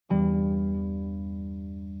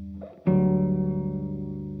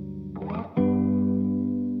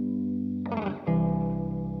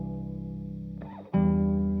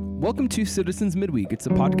Welcome to Citizens Midweek. It's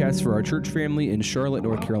a podcast for our church family in Charlotte,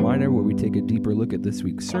 North Carolina, where we take a deeper look at this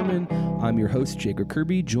week's sermon. I'm your host, Jacob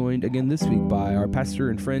Kirby, joined again this week by our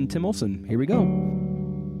pastor and friend, Tim Olson. Here we go.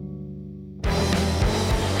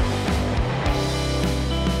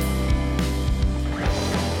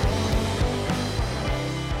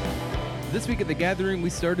 This week at The Gathering, we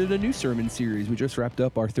started a new sermon series. We just wrapped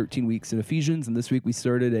up our 13 weeks in Ephesians, and this week we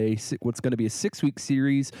started what's going to be a 6-week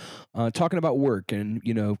series talking about work and,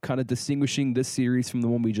 kind of distinguishing this series from the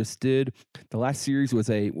one we just did. The last series was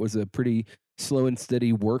a pretty slow and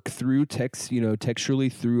steady work through textually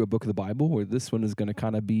through a book of the Bible, where this one is going to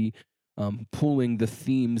kind of be pulling the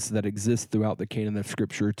themes that exist throughout the canon of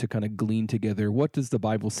Scripture to kind of glean together, what does the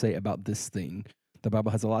Bible say about this thing? The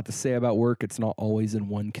Bible has a lot to say about work. It's not always in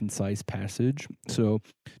one concise passage. So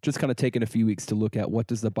just kind of taking a few weeks to look at what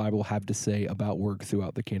does the Bible have to say about work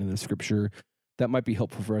throughout the canon of Scripture. That might be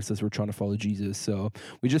helpful for us as we're trying to follow Jesus. So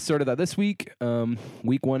we just started that this week.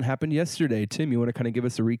 Week 1 happened yesterday. Tim, you want to kind of give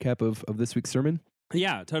us a recap of this week's sermon?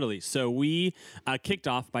 Yeah, totally. So we kicked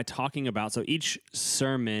off by talking about, so each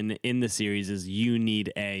sermon in the series is you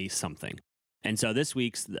need a something. And so this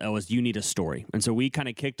week's was you need a story. And so we kind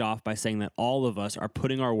of kicked off by saying that all of us are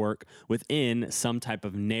putting our work within some type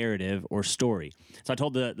of narrative or story. So I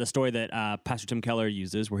told the story that Pastor Tim Keller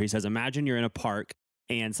uses, where he says, imagine you're in a park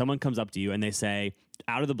and someone comes up to you and they say,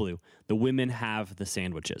 out of the blue, the women have the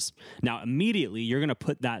sandwiches. Now, immediately, you're going to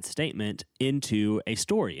put that statement into a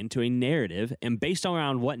story, into a narrative, and based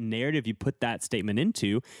around what narrative you put that statement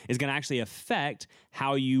into is going to actually affect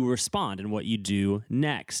how you respond and what you do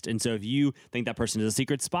next. And so if you think that person is a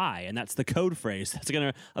secret spy, and that's the code phrase, that's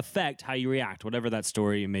going to affect how you react, whatever that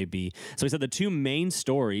story may be. So we said the two main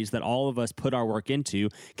stories that all of us put our work into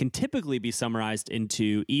can typically be summarized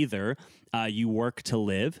into either you work to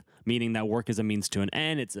live, meaning that work is a means to an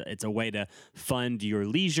end. It's a way to fund your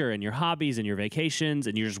leisure and your hobbies and your vacations,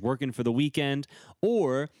 and you're just working for the weekend.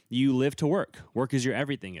 Or you live to work. Work is your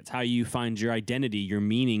everything. It's how you find your identity, your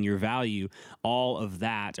meaning, your value, all of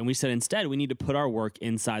that. And we said instead we need to put our work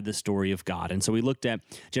inside the story of God. And so we looked at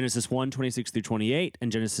Genesis 1, 26 through 28 and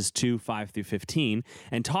Genesis 2, 5 through 15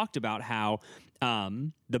 and talked about how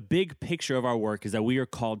the big picture of our work is that we are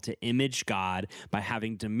called to image God by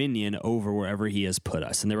having dominion over wherever He has put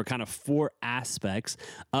us. And there were kind of 4 aspects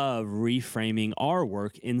of reframing our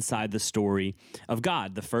work inside the story of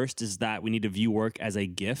God. The first is that we need to view work as a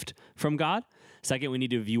gift from God. Second, we need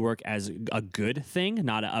to view work as a good thing,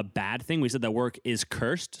 not a bad thing. We said that work is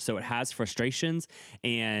cursed, so it has frustrations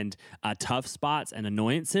and tough spots and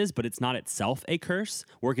annoyances, but it's not itself a curse.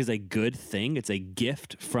 Work is a good thing. It's a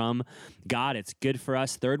gift from God. It's good for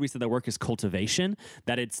us. Third, we said that work is cultivation,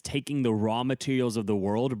 that it's taking the raw materials of the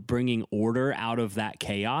world, bringing order out of that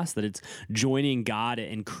chaos, that it's joining God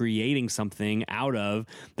and creating something out of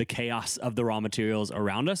the chaos of the raw materials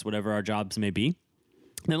around us, whatever our jobs may be.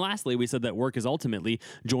 And then lastly, we said that work is ultimately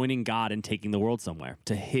joining God and taking the world somewhere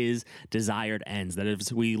to His desired ends. That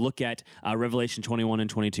as we look at Revelation 21 and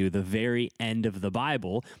 22, the very end of the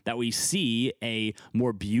Bible, that we see a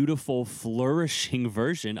more beautiful, flourishing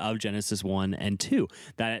version of Genesis 1 and 2.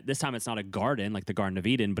 That this time it's not a garden like the Garden of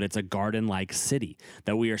Eden, but it's a garden-like city.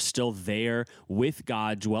 That we are still there with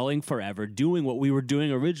God, dwelling forever, doing what we were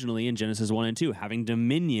doing originally in Genesis 1 and 2, having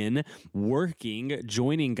dominion, working,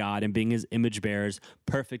 joining God, and being His image bearers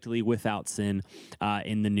perfectly without sin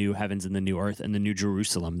in the new heavens and the new earth and the new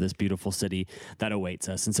Jerusalem, this beautiful city that awaits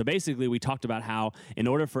us. And so basically we talked about how in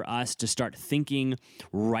order for us to start thinking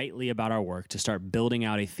rightly about our work, to start building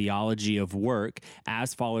out a theology of work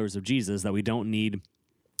as followers of Jesus, that we don't need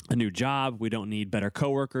a new job, we don't need better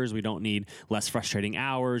coworkers, we don't need less frustrating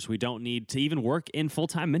hours, we don't need to even work in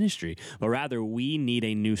full-time ministry, but rather we need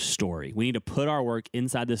a new story. We need to put our work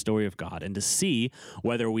inside the story of God and to see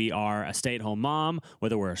whether we are a stay-at-home mom,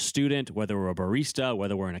 whether we're a student, whether we're a barista,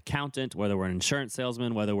 whether we're an accountant, whether we're an insurance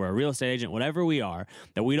salesman, whether we're a real estate agent, whatever we are,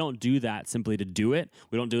 that we don't do that simply to do it.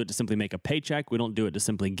 We don't do it to simply make a paycheck. We don't do it to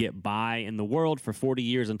simply get by in the world for 40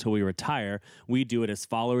 years until we retire. We do it as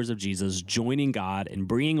followers of Jesus, joining God and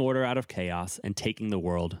bringing order out of chaos and taking the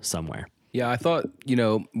world somewhere. Yeah, I thought,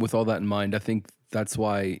 with all that in mind, I think that's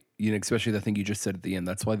why, especially the thing you just said at the end,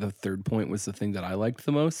 that's why the third point was the thing that I liked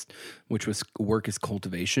the most, which was work is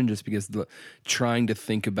cultivation, just because trying to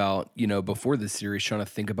think about, before this series, trying to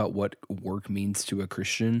think about what work means to a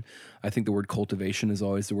Christian. I think the word cultivation is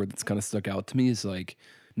always the word that's kind of stuck out to me, is like,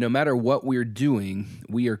 no matter what we're doing,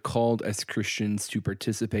 we are called as Christians to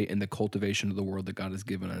participate in the cultivation of the world that God has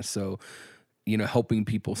given us. So helping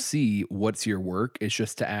people see what's your work. It's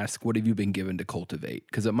just to ask, what have you been given to cultivate?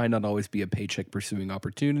 Because it might not always be a paycheck pursuing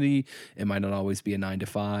opportunity. It might not always be a 9 to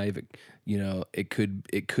 5. It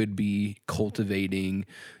could be cultivating,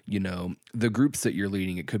 the groups that you're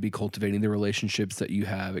leading. It could be cultivating the relationships that you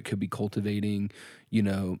have. It could be cultivating,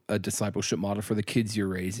 a discipleship model for the kids you're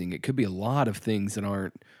raising. It could be a lot of things that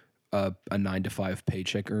aren't a 9 to 5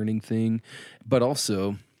 paycheck earning thing, but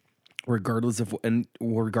also regardless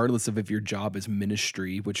of if your job is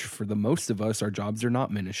ministry, which for the most of us, our jobs are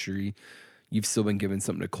not ministry, you've still been given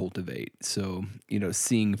something to cultivate. So,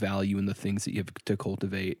 seeing value in the things that you have to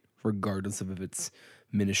cultivate, regardless of if it's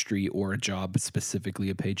ministry or a job, specifically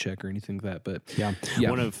a paycheck or anything like that. But yeah.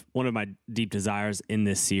 One of my deep desires in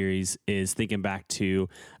this series is thinking back to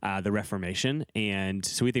the Reformation. And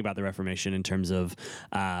so we think about the Reformation in terms of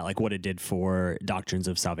like what it did for doctrines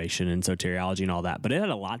of salvation and soteriology and all that. But it had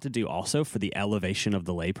a lot to do also for the elevation of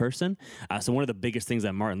the layperson. So one of the biggest things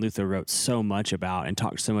that Martin Luther wrote so much about and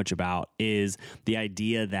talked so much about is the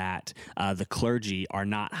idea that the clergy are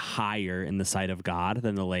not higher in the sight of God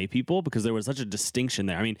than the lay people, because there was such a distinction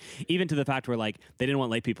there. I mean, even to the fact where like they didn't want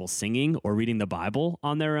lay people singing or reading the Bible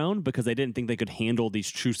on their own because they didn't think they could handle these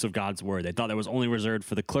truths of God's word. They thought that was only reserved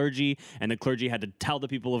for the clergy, and the clergy had to tell the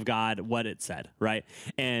people of God what it said, right?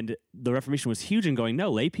 And the Reformation was huge in going, no,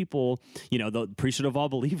 lay people, the priesthood of all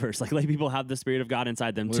believers, like lay people have the Spirit of God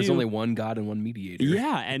inside them too. There's only one God and one mediator.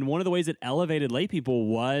 Yeah, and one of the ways it elevated lay people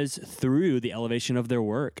was through the elevation of their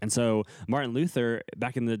work. And so Martin Luther,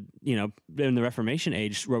 back in the Reformation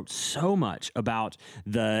age, wrote so much about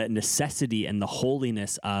the necessity and the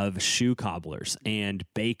holiness of shoe cobblers and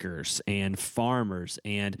bakers and farmers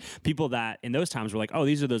and people that in those times were like, oh,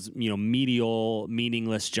 these are those, menial,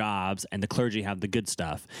 meaningless jobs, and the clergy have the good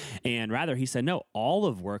stuff. And rather, he said, no, all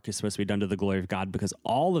of work is supposed to be done to the glory of God, because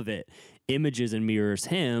all of it images and mirrors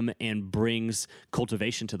him and brings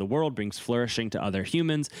cultivation to the world, brings flourishing to other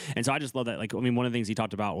humans. And so I just love that. Like, I mean, one of the things he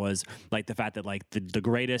talked about was like the fact that like the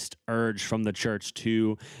greatest urge from the church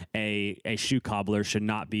to a shoe cobbler should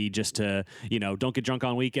not be just to, don't get drunk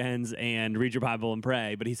on weekends and read your Bible and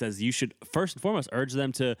pray. But he says you should first and foremost urge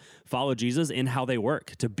them to follow Jesus in how they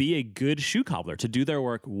work, to be a good shoe cobbler, to do their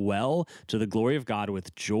work well to the glory of God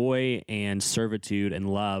with joy and servitude and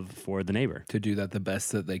love for the neighbor. To do that the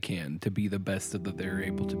best that they can, to be the best that they're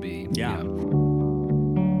able to be. Yeah.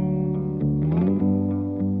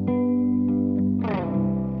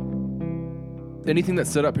 Anything that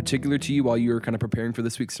stood out particular to you while you were kind of preparing for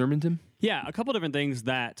this week's sermon, Tim? Yeah, a couple different things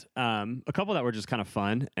that, a couple that were just kind of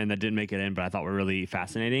fun and that didn't make it in, but I thought were really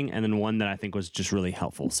fascinating. And then one that I think was just really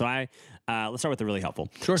helpful. So let's start with the really helpful.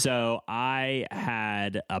 Sure. So I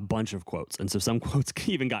had a bunch of quotes, and so some quotes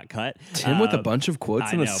even got cut. Tim with a bunch of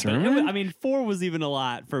quotes in a sermon? 4 was even a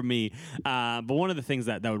lot for me. But one of the things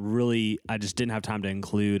that would really, I just didn't have time to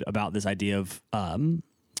include about this idea of,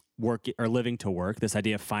 work or living to work, this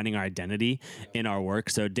idea of finding our identity in our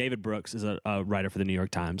work. So David Brooks is a writer for the New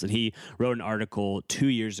York Times, and he wrote an article 2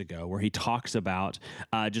 years ago where he talks about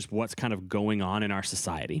just what's kind of going on in our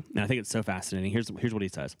society. And I think it's so fascinating. Here's what he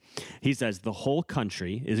says. He says, the whole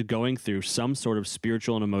country is going through some sort of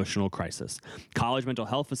spiritual and emotional crisis. College mental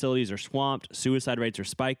health facilities are swamped, suicide rates are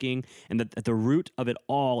spiking, and that at the root of it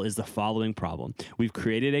all is the following problem. We've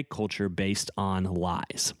created a culture based on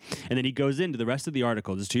lies. And then he goes into the rest of the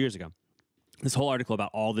article, this is 2 years ago, this whole article about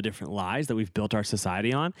all the different lies that we've built our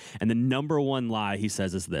society on. And the number one lie, he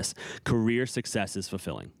says, is this: career success is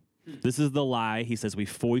fulfilling. This is the lie, he says, we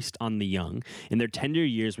foist on the young. In their tender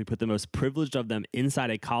years, we put the most privileged of them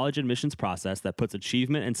inside a college admissions process that puts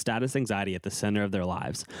achievement and status anxiety at the center of their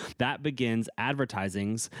lives. That begins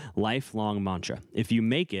advertising's lifelong mantra. If you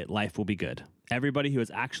make it, life will be good. Everybody who has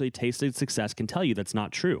actually tasted success can tell you that's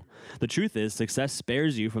not true. The truth is, success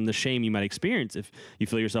spares you from the shame you might experience if you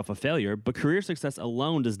feel yourself a failure, but career success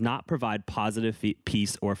alone does not provide positive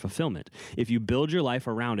peace or fulfillment. If you build your life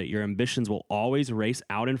around it, your ambitions will always race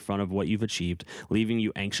out in front of what you've achieved, leaving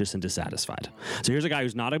you anxious and dissatisfied. So here's a guy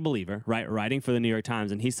who's not a believer, right, writing for the New York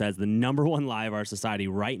Times, and he says the number one lie of our society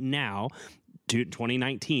right now,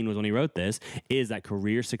 2019 was when he wrote this, is that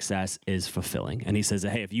career success is fulfilling. And he says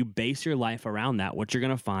that, hey, if you base your life around that, what you're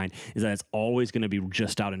going to find is that it's always going to be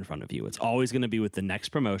just out in front of you. It's always going to be with the next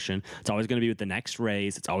promotion. It's always going to be with the next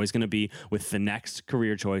raise. It's always going to be with the next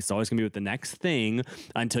career choice. It's always going to be with the next thing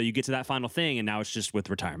until you get to that final thing. And now it's just with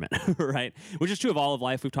retirement, right? Which is true of all of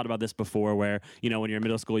life. We've talked about this before where, when you're in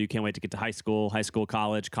middle school, you can't wait to get to high school,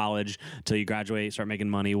 college, till you graduate, start making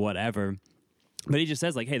money, whatever. But he just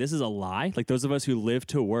says, like, hey, this is a lie. Like, those of us who live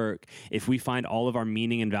to work, if we find all of our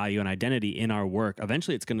meaning and value and identity in our work,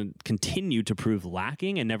 eventually it's going to continue to prove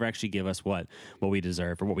lacking and never actually give us what we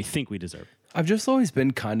deserve or what we think we deserve. I've just always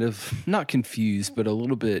been kind of not confused, but a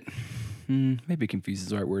little bit, maybe confused is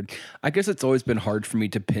the right word. I guess it's always been hard for me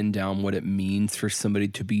to pin down what it means for somebody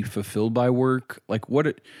to be fulfilled by work. Like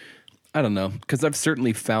I don't know, because I've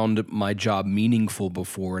certainly found my job meaningful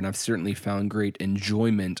before, and I've certainly found great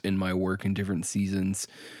enjoyment in my work in different seasons.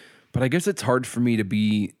 But I guess it's hard for me to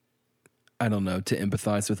be, I don't know, to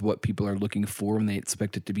empathize with what people are looking for when they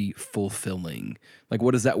expect it to be fulfilling. Like,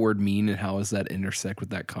 what does that word mean, and how does that intersect with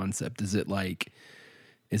that concept? Is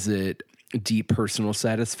it deep personal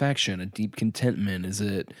satisfaction, a deep contentment? Is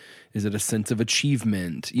it a sense of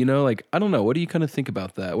achievement? You know, like, I don't know. What do you kind of think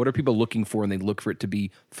about that? What are people looking for when they look for it to be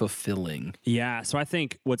fulfilling? Yeah. So I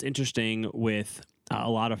think what's interesting with a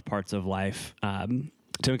lot of parts of life,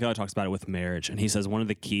 Tim Keller talks about it with marriage, and he says one of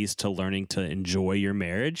the keys to learning to enjoy your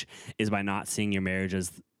marriage is by not seeing your marriage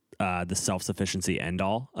as the self-sufficiency end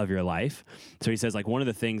all of your life. So he says, like, one of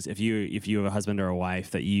the things, if you have a husband or a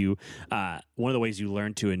wife, that you one of the ways you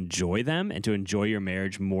learn to enjoy them and to enjoy your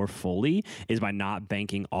marriage more fully is by not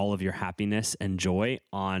banking all of your happiness and joy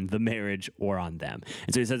on the marriage or on them.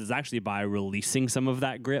 And so he says it's actually by releasing some of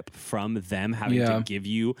that grip from them having to give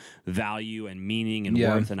you value and meaning and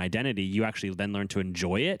worth and identity. You actually then learn to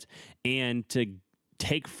enjoy it and to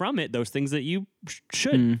take from it those things that you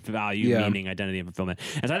should value, meaning, identity, and fulfillment.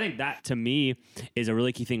 And so I think that, to me, is a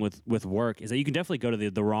really key thing with work, is that you can definitely go to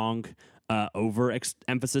the wrong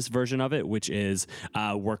over-emphasis version of it, which is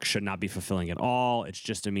work should not be fulfilling at all. It's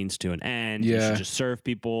just a means to an end. You should just serve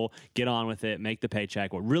people, get on with it, make the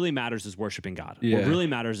paycheck. What really matters is worshiping God. What really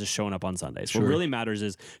matters is showing up on Sundays. What really matters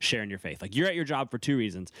is sharing your faith. Like, you're at your job for two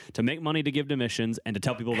reasons: to make money, to give to missions, and to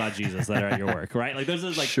tell people about Jesus that are at your work, right? Like, those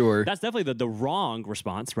are like, that's definitely the wrong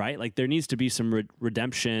response, right? Like, there needs to be some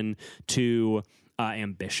redemption to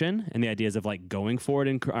ambition and the ideas of, like, going forward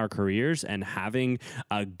in our careers and having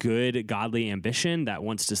a good godly ambition that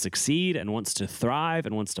wants to succeed and wants to thrive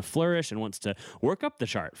and wants to flourish and wants to work up the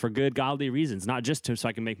chart for good godly reasons, not just so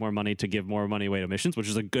I can make more money to give more money away to missions, which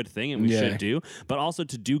is a good thing and we should do, but also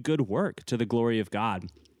to do good work to the glory of God.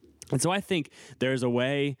 And so I think there's a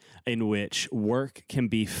way in which work can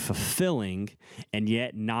be fulfilling and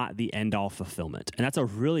yet not the end-all fulfillment. And that's a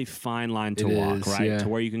really fine line to walk, right? Yeah. To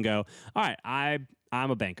where you can go, all right, I'm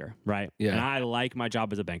a banker, right? Yeah. And I like my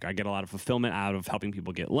job as a banker. I get a lot of fulfillment out of helping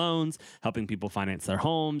people get loans, helping people finance their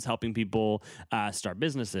homes, helping people start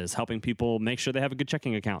businesses, helping people make sure they have a good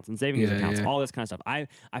checking accounts and savings accounts, all this kind of stuff. I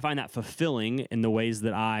find that fulfilling in the ways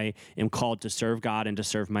that I am called to serve God and to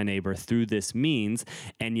serve my neighbor through this means,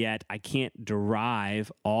 and yet I can't derive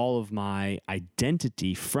all of my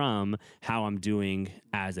identity from how I'm doing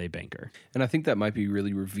as a banker. And I think that might be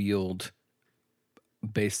really revealed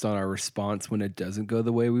based on our response when it doesn't go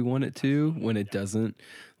the way we want it to, when it doesn't,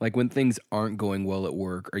 like, when things aren't going well at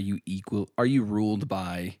work, are you ruled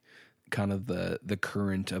by kind of the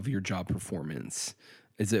current of your job performance?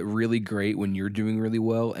 Is it really great when you're doing really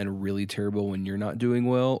well and really terrible when you're not doing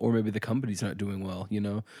well, or maybe the company's not doing well, you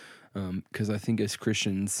know? Because I think as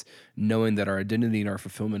Christians, knowing that our identity and our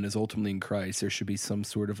fulfillment is ultimately in Christ, there should be some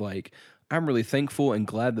sort of, like, I'm really thankful and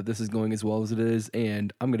glad that this is going as well as it is,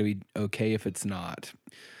 and I'm going to be okay if it's not.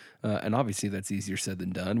 And obviously that's easier said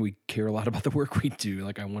than done. We care a lot about the work we do.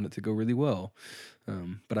 Like, I want it to go really well.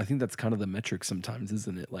 But I think that's kind of the metric sometimes,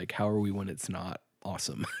 isn't it? Like, how are we when it's not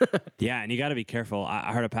awesome? Yeah, and you got to be careful.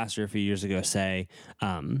 I heard a pastor a few years ago say,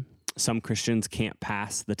 some Christians can't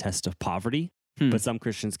pass the test of poverty, but some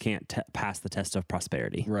Christians can't pass the test of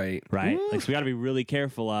prosperity. Right. Like, so we got to be really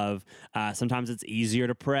careful of, sometimes it's easier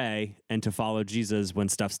to pray and to follow Jesus when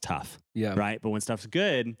stuff's tough. Yeah. Right. But when stuff's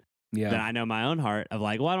good, then I know my own heart of,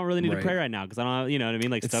 like, well, I don't really need to pray right now because I don't, you know what I mean?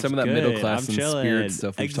 Like, it's stuff's some of that good. middle class and spirit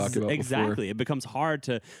stuff we've talked about Exactly. before. It becomes hard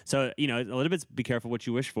to, so, you know, a little bit be careful what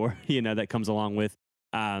you wish for, you know, that comes along with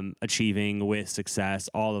achieving, with success,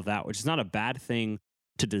 all of that, which is not a bad thing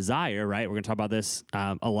to desire, right? We're going to talk about this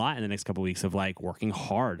a lot in the next couple of weeks of, like, working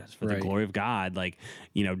hard for the glory of God, like,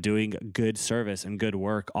 you know, doing good service and good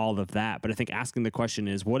work, all of that. But I think asking the question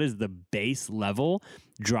is, what is the base level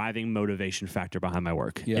driving motivation factor behind my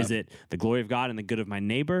work? Yeah. Is it the glory of God and the good of my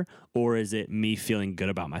neighbor, or is it me feeling good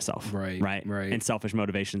about myself? Right. And selfish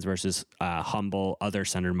motivations versus humble,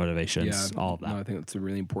 other-centered motivations, all of that. No, I think that's a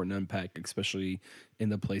really important to unpack, especially in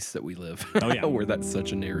the place that we live, where that's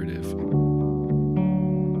such a narrative.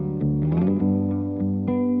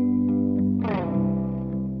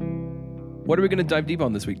 What are we going to dive deep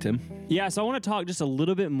on this week, Tim? Yeah, so I want to talk just a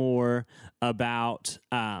little bit more about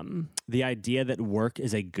the idea that work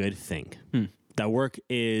is a good thing. that work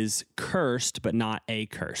is cursed, but not a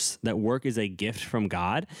curse. That work is a gift from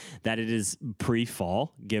God, that it is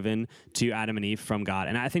pre-fall given to Adam and Eve from God.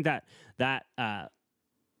 And I think that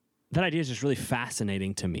idea is just really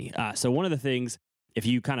fascinating to me. So one of the things, if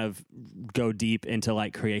you kind of go deep into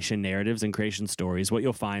like creation narratives and creation stories, what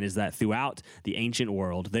you'll find is that throughout the ancient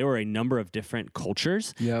world, there were a number of different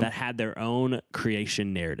cultures that had their own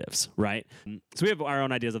creation narratives, right? So we have our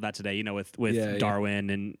own ideas of that today, with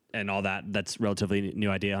Darwin and all that. That's relatively new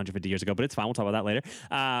idea 150 years ago, but it's fine. We'll talk about that later.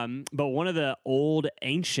 But one of the old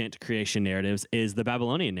ancient creation narratives is the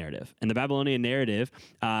Babylonian narrative. And the Babylonian narrative,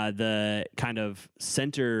 the kind of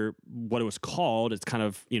center, what it was called, it's kind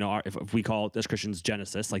of, if we call it as Christians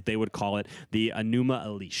Genesis, like they would call it the Enuma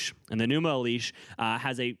Elish. And the Enuma Elish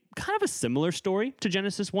has a kind of a similar story to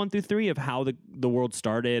Genesis 1-3 of how the world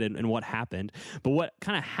started and what happened. But what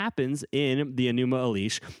kind of happens in the Enuma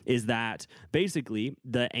Elish is that basically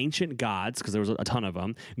the ancient gods, because there was a ton of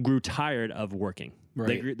them, grew tired of working.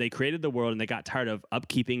 Right. They created the world and they got tired of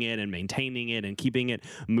upkeeping it and maintaining it and keeping it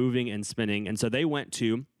moving and spinning. And so they went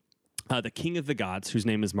to the king of the gods, whose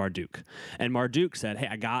name is Marduk. And Marduk said, hey,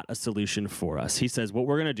 I got a solution for us. He says, what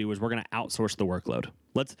we're going to do is we're going to outsource the workload.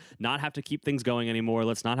 Let's not have to keep things going anymore.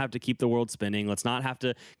 Let's not have to keep the world spinning. Let's not have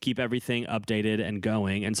to keep everything updated and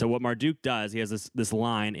going. And so what Marduk does, he has this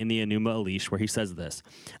line in the Enuma Elish where he says this: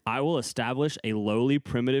 I will establish a lowly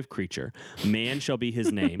primitive creature. Man shall be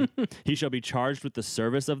his name. He shall be charged with the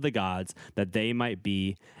service of the gods, that they might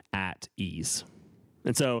be at ease.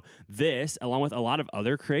 And so this, along with a lot of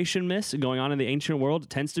other creation myths going on in the ancient world,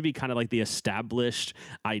 tends to be kind of like the established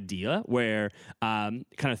idea where kind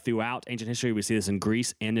of throughout ancient history, we see this in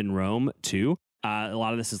Greece and in Rome too. A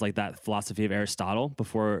lot of this is like that philosophy of Aristotle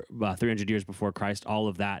before 300 years before Christ. All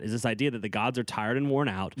of that is this idea that the gods are tired and worn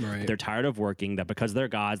out. Right. They're tired of working, that because they're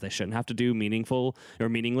gods, they shouldn't have to do meaningful or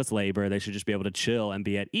meaningless labor. They should just be able to chill and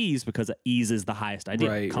be at ease, because ease is the highest ideal.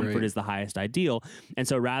 Right, Comfort is the highest ideal. And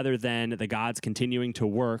so rather than the gods continuing to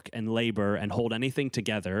work and labor and hold anything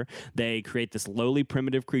together, they create this lowly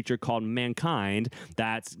primitive creature called mankind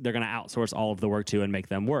that they're going to outsource all of the work to and make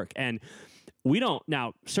them work. And we don't,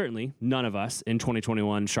 now, certainly none of us in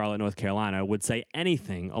 2021 Charlotte, North Carolina would say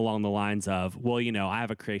anything along the lines of, well, I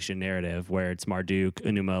have a creation narrative where it's Marduk,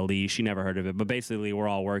 Enuma Elish, you never heard of it, but basically we're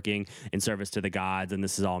all working in service to the gods and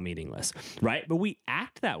this is all meaningless, right? But we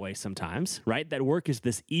act that way sometimes, right? That work is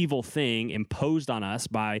this evil thing imposed on us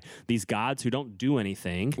by these gods who don't do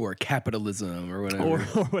anything. Or capitalism or whatever. Or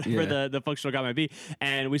whatever the functional god might be.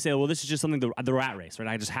 And we say, well, this is just something, the rat race, right?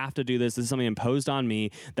 I just have to do this. This is something imposed on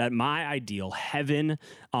me, that my ideal, heaven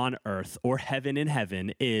on earth or heaven in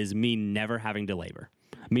heaven, is me never having to labor,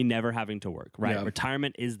 me never having to work, right? Yeah.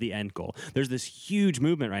 Retirement is the end goal. There's this huge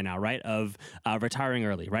movement right now, right, of retiring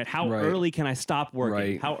early, right? How early can I stop working?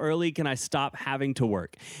 Right. How early can I stop having to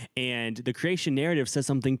work? And the creation narrative says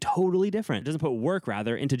something totally different. It doesn't put work,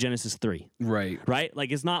 rather, into Genesis 3. Right. Right?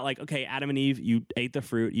 Like, it's not like, okay, Adam and Eve, you ate the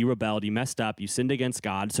fruit, you rebelled, you messed up, you sinned against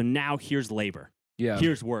God, so now here's labor. Yeah.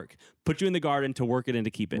 Here's work. Put you in the garden to work it and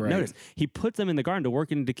to keep it. Right. Notice, he puts them in the garden to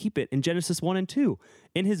work it and to keep it in Genesis 1 and 2.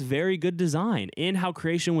 In his very good design, in how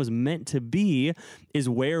creation was meant to be, is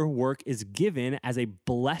where work is given as a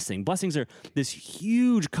blessing. Blessings are this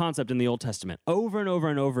huge concept in the Old Testament. Over and over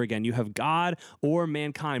and over again, you have God or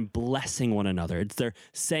mankind blessing one another. They're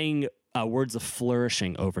saying words of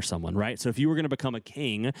flourishing over someone, right? So if you were going to become a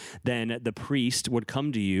king, then the priest would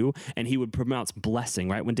come to you and he would pronounce blessing,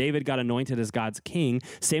 right? When David got anointed as God's king,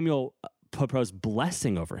 Samuel proposed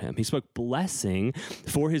blessing over him. He spoke blessing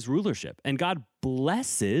for his rulership. And God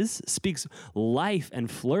speaks life and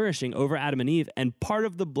flourishing over Adam and Eve. And part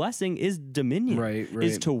of the blessing is dominion,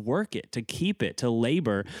 is to work it, to keep it, to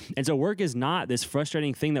labor. And so work is not this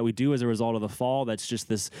frustrating thing that we do as a result of the fall that's just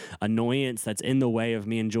this annoyance that's in the way of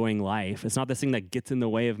me enjoying life. It's not this thing that gets in the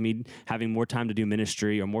way of me having more time to do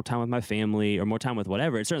ministry or more time with my family or more time with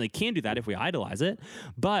whatever. It certainly can do that if we idolize it.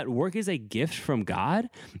 But work is a gift from God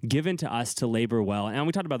given to us to labor well. And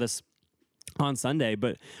we talked about this on Sunday,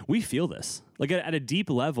 but we feel this like at a deep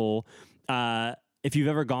level. If you've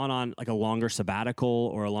ever gone on like a longer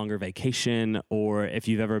sabbatical or a longer vacation, or if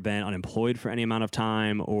you've ever been unemployed for any amount of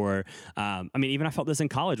time, or even I felt this in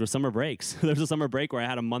college with summer breaks. There was a summer break where I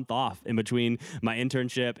had a month off in between my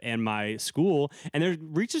internship and my school, and there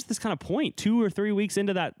reaches this kind of point 2 or 3 weeks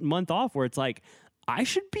into that month off where it's like, I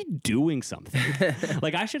should be doing something.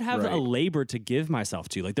 Like, I should have a labor to give myself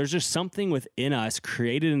to. Like, there's just something within us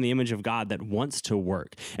created in the image of God that wants to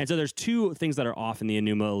work. And so there's two things that are off in the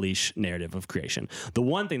Enuma Elish narrative of creation. The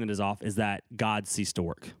one thing that is off is that God ceased to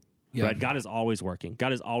work. Yeah. Right? God is always working.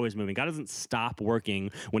 God is always moving. God doesn't stop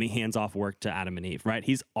working when he hands off work to Adam and Eve, right?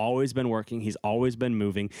 He's always been working. He's always been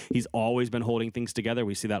moving. He's always been holding things together.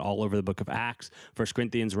 We see that all over the book of Acts, 1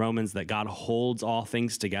 Corinthians, Romans, that God holds all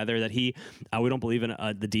things together, that we don't believe in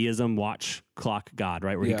the deism watch clock God,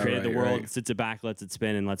 right? Where he created the world, sits it back, lets it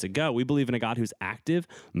spin, and lets it go. We believe in a God who's active,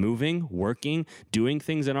 moving, working, doing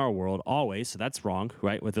things in our world always. So that's wrong,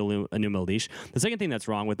 right? With Enuma Elish. The second thing that's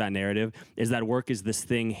wrong with that narrative is that work is this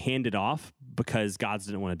thing handed off because gods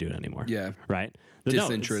didn't want to do it anymore. Yeah. Right?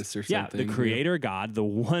 Disinterest or something. Yeah, the creator God, the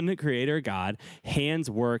one creator God, hands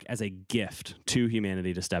work as a gift to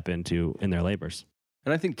humanity to step into in their labors.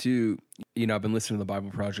 And I think too, I've been listening to the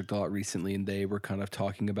Bible Project a lot recently, and they were kind of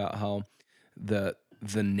talking about how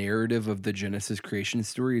the narrative of the Genesis creation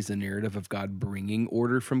story is a narrative of God bringing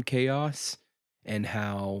order from chaos, and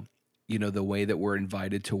how the way that we're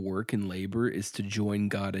invited to work and labor is to join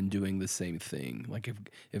God in doing the same thing. Like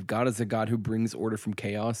if God is a God who brings order from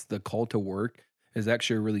chaos, the call to work is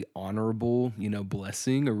actually a really honorable,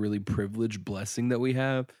 blessing, a really privileged blessing that we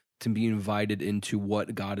have to be invited into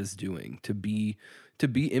what God is doing, to be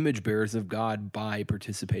image bearers of God by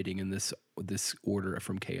participating in this order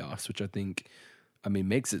from chaos, which I think,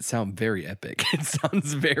 makes it sound very epic. It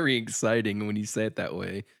sounds very exciting when you say it that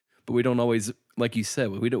way. But we don't always, like you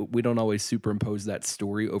said, we don't always superimpose that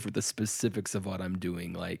story over the specifics of what I'm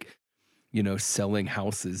doing. Like, selling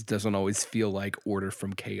houses doesn't always feel like order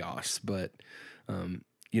from chaos. But,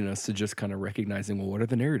 so just kind of recognizing, well, what are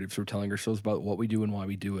the narratives we're telling ourselves about what we do and why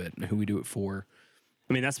we do it and who we do it for?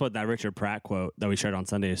 That's what that Richard Pratt quote that we shared on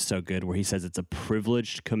Sunday is so good, where he says it's a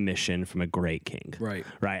privileged commission from a great king. Right.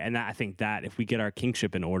 Right. And I think that if we get our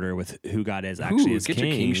kingship in order with who God is actually as get king.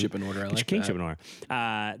 Your kingship in order. I get like your kingship that. in order.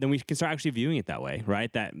 Then we can start actually viewing it that way,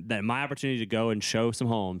 right? That my opportunity to go and show some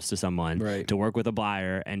homes to someone, right, to work with a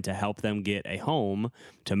buyer and to help them get a home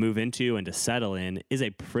to move into and to settle in is a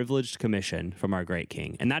privileged commission from our great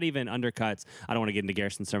king. And that even undercuts, I don't want to get into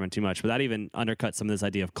Garrison's sermon too much, but that even undercuts some of this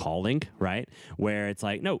idea of calling, right? Where it's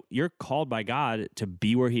like, no, you're called by God to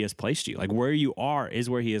be where he has placed you. Like where you are is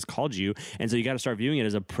where he has called you. And so you got to start viewing it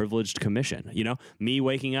as a privileged commission. Me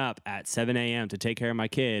waking up at 7 a.m. to take care of my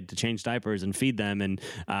kid, to change diapers and feed them and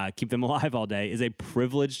keep them alive all day is a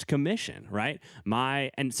privileged commission, right?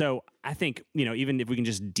 And so I think, even if we can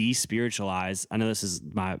just de-spiritualize, I know this is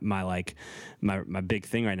my big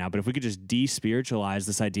thing right now, but if we could just de-spiritualize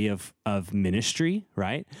this idea of ministry,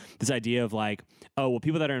 right? This idea of like, oh, well,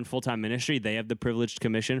 people that are in full-time ministry, they have the privileged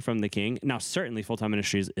commission from the king. Now, certainly full-time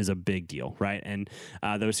ministry is a big deal, right? And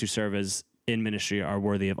those who serve as in ministry are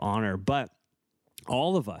worthy of honor, but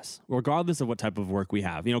all of us, regardless of what type of work we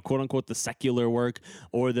have, quote unquote, the secular work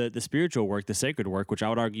or the spiritual work, the sacred work, which I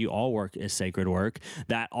would argue all work is sacred work,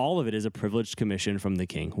 that all of it is a privileged commission from the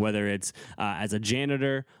king, whether it's as a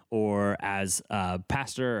janitor or as a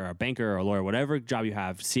pastor or a banker or a lawyer, whatever job you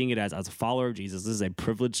have, seeing it as a follower of Jesus, this is a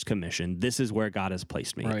privileged commission. This is where God has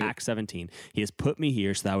placed me. Right. Acts 17, he has put me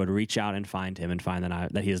here so that I would reach out and find him and find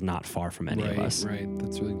that he is not far from any of us. Right,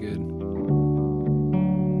 that's really good.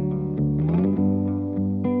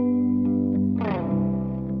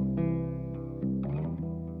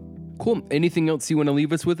 Cool. Anything else you want to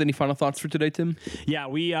leave us with? Any final thoughts for today, Tim? Yeah,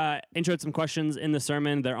 we introed some questions in the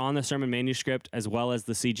sermon. They're on the sermon manuscript as well as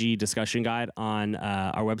the CG discussion guide on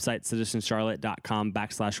our website,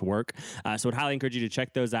 citizenscharlotte.com/work. So I'd highly encourage you to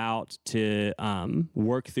check those out, to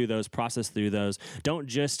work through those, process through those. Don't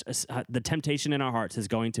just, the temptation in our hearts is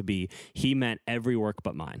going to be, he meant every work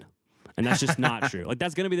but mine. And that's just not true. Like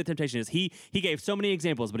that's going to be the temptation. Is he gave so many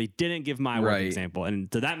examples, but he didn't give my work example, and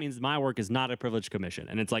so that means my work is not a privileged commission.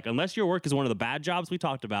 And it's like, unless your work is one of the bad jobs we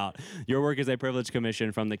talked about, your work is a privileged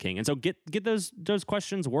commission from the king. And so get those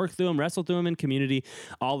questions, work through them, wrestle through them in community,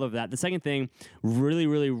 all of that. The second thing, really,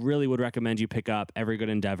 really, really would recommend you pick up Every Good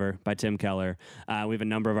Endeavor by Tim Keller. We have a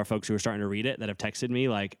number of our folks who are starting to read it that have texted me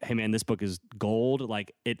like, "Hey man, this book is gold."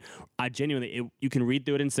 Like you can read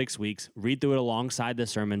through it in 6 weeks, read through it alongside the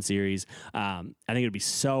sermon series. I think it'd be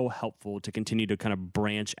so helpful to continue to kind of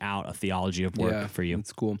branch out a theology of work for you.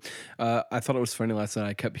 That's cool. I thought it was funny last night.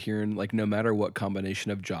 I kept hearing like, no matter what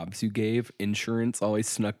combination of jobs you gave, insurance always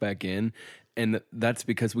snuck back in. And that's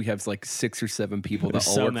because we have like 6 or 7 people that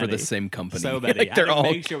all work for the same company. So many. Like they're all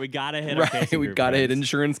make sure we gotta hit. Right, we gotta hit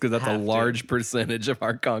insurance because that's a large percentage of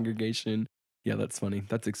our congregation. Yeah, that's funny.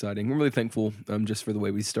 That's exciting. I'm really thankful just for the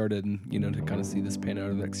way we started and, to kind of see this pan out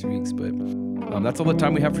over the next few weeks. But that's all the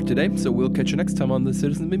time we have for today. So we'll catch you next time on the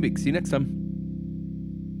Citizens Midweek. See you next time.